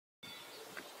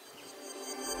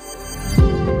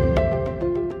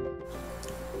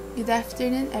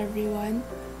afternoon, everyone.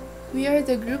 We are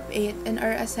the Group 8 and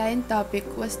our assigned topic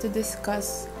was to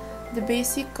discuss the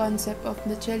basic concept of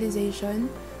neutralization,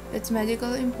 its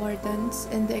medical importance,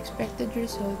 and the expected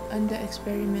result on the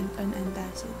experiment on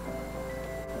antacid.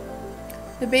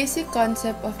 The basic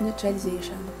concept of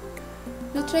neutralization.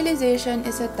 Neutralization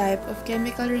is a type of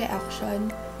chemical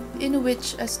reaction in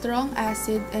which a strong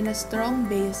acid and a strong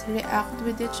base react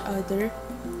with each other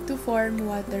to form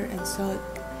water and salt.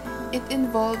 It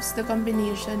involves the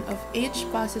combination of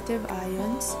H-positive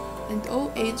ions and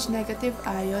OH-negative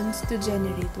ions to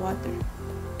generate water.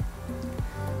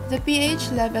 The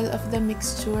pH level of the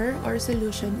mixture or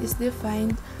solution is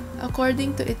defined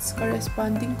according to its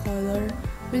corresponding color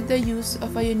with the use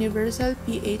of a universal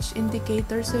pH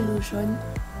indicator solution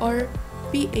or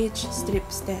pH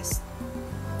strips test.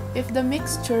 If the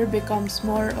mixture becomes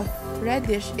more of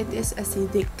reddish, it is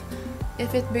acidic.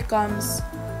 If it becomes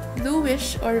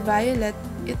bluish or violet,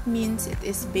 it means it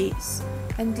is base.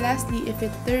 And lastly, if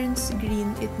it turns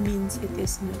green, it means it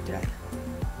is neutral.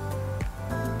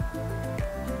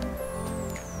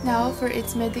 Now, for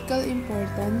its medical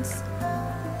importance,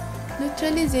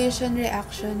 neutralization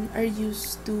reactions are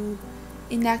used to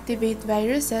inactivate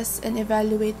viruses and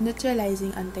evaluate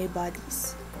neutralizing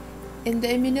antibodies. In the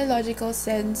immunological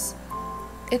sense,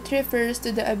 it refers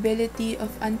to the ability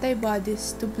of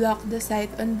antibodies to block the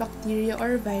site on bacteria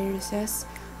or viruses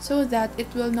so that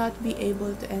it will not be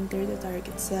able to enter the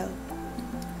target cell.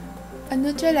 A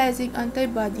neutralizing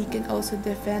antibody can also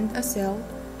defend a cell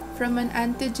from an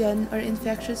antigen or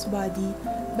infectious body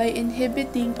by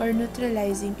inhibiting or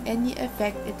neutralizing any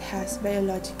effect it has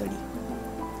biologically.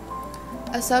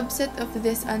 A subset of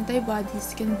these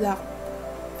antibodies can block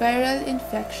viral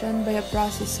infection by a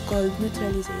process called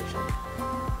neutralization.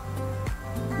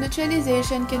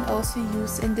 Neutralization can also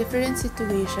use in different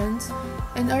situations,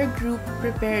 and our group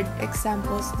prepared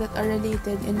examples that are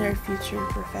related in our future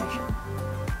profession.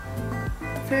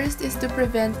 First is to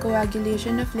prevent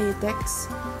coagulation of latex.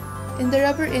 In the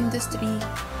rubber industry,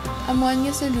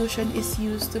 ammonia solution is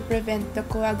used to prevent the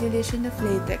coagulation of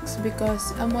latex because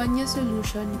ammonia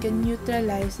solution can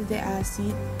neutralize the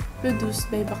acid produced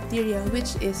by bacteria,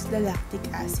 which is the lactic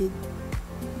acid.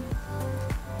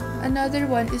 Another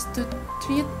one is to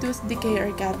treat tooth decay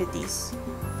or cavities.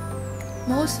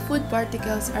 Most food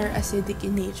particles are acidic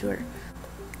in nature.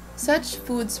 Such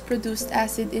foods produce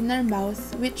acid in our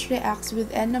mouth, which reacts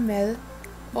with enamel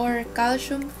or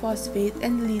calcium phosphate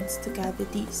and leads to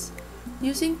cavities.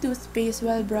 Using toothpaste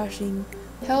while brushing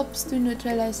helps to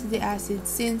neutralize the acid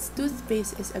since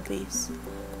toothpaste is a base.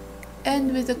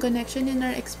 And with the connection in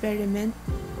our experiment,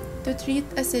 to treat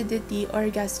acidity or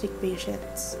gastric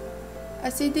patients.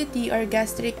 Acidity or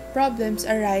gastric problems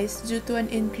arise due to an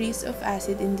increase of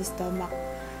acid in the stomach.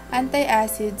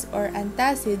 Antacids or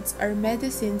antacids are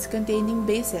medicines containing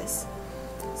bases,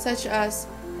 such as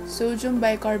sodium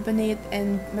bicarbonate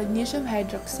and magnesium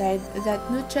hydroxide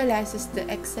that neutralizes the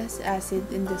excess acid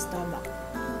in the stomach.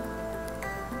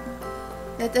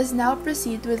 Let us now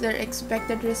proceed with our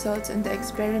expected results on the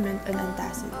experiment on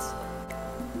antacids.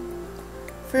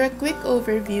 For a quick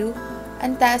overview,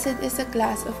 antacid is a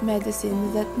class of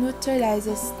medicine that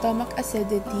neutralizes stomach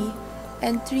acidity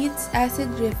and treats acid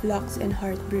reflux and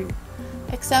heartburn.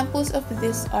 Examples of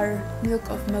this are milk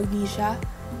of magnesia,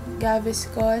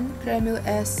 Gaviscon, Kremil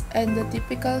S, and the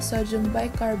typical sodium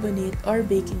bicarbonate or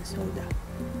baking soda.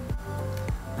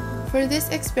 For this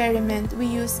experiment, we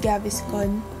use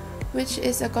Gaviscon, which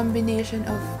is a combination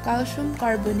of calcium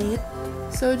carbonate,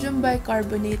 sodium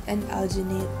bicarbonate, and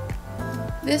alginate.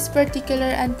 This particular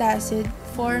antacid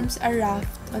forms a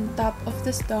raft on top of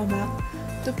the stomach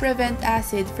to prevent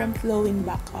acid from flowing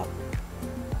back up.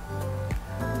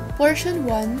 Portion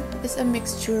 1 is a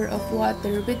mixture of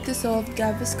water with dissolved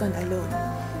Gaviscon alone.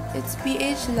 Its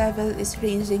pH level is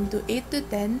ranging to 8 to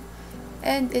 10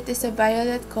 and it is a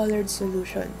violet-colored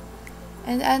solution.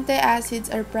 And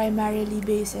antacids are primarily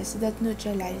bases that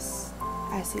neutralize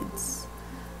acids.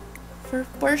 For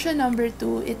portion number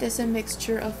 2, it is a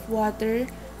mixture of water,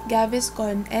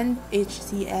 Gaviscon, and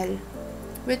HCl,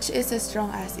 which is a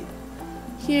strong acid.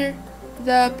 Here,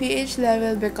 the pH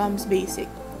level becomes basic.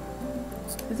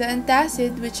 The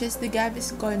antacid, which is the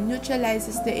Gaviscon,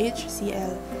 neutralizes the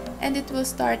HCl, and it will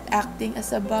start acting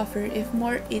as a buffer if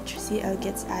more HCl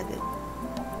gets added.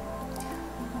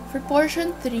 For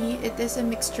portion 3, it is a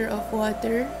mixture of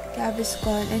water,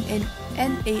 Gaviscon, and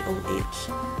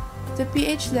NaOH. The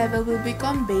pH level will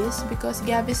become base because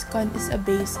Gaviscon is a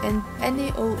base and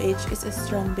NaOH is a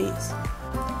strong base.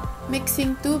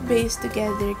 Mixing two bases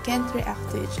together can't react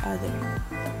to each other.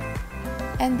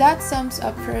 And that sums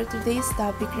up for today's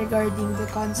topic regarding the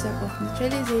concept of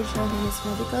neutralization and its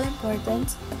medical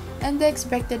importance and the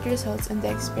expected results in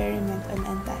the experiment on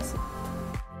antacid.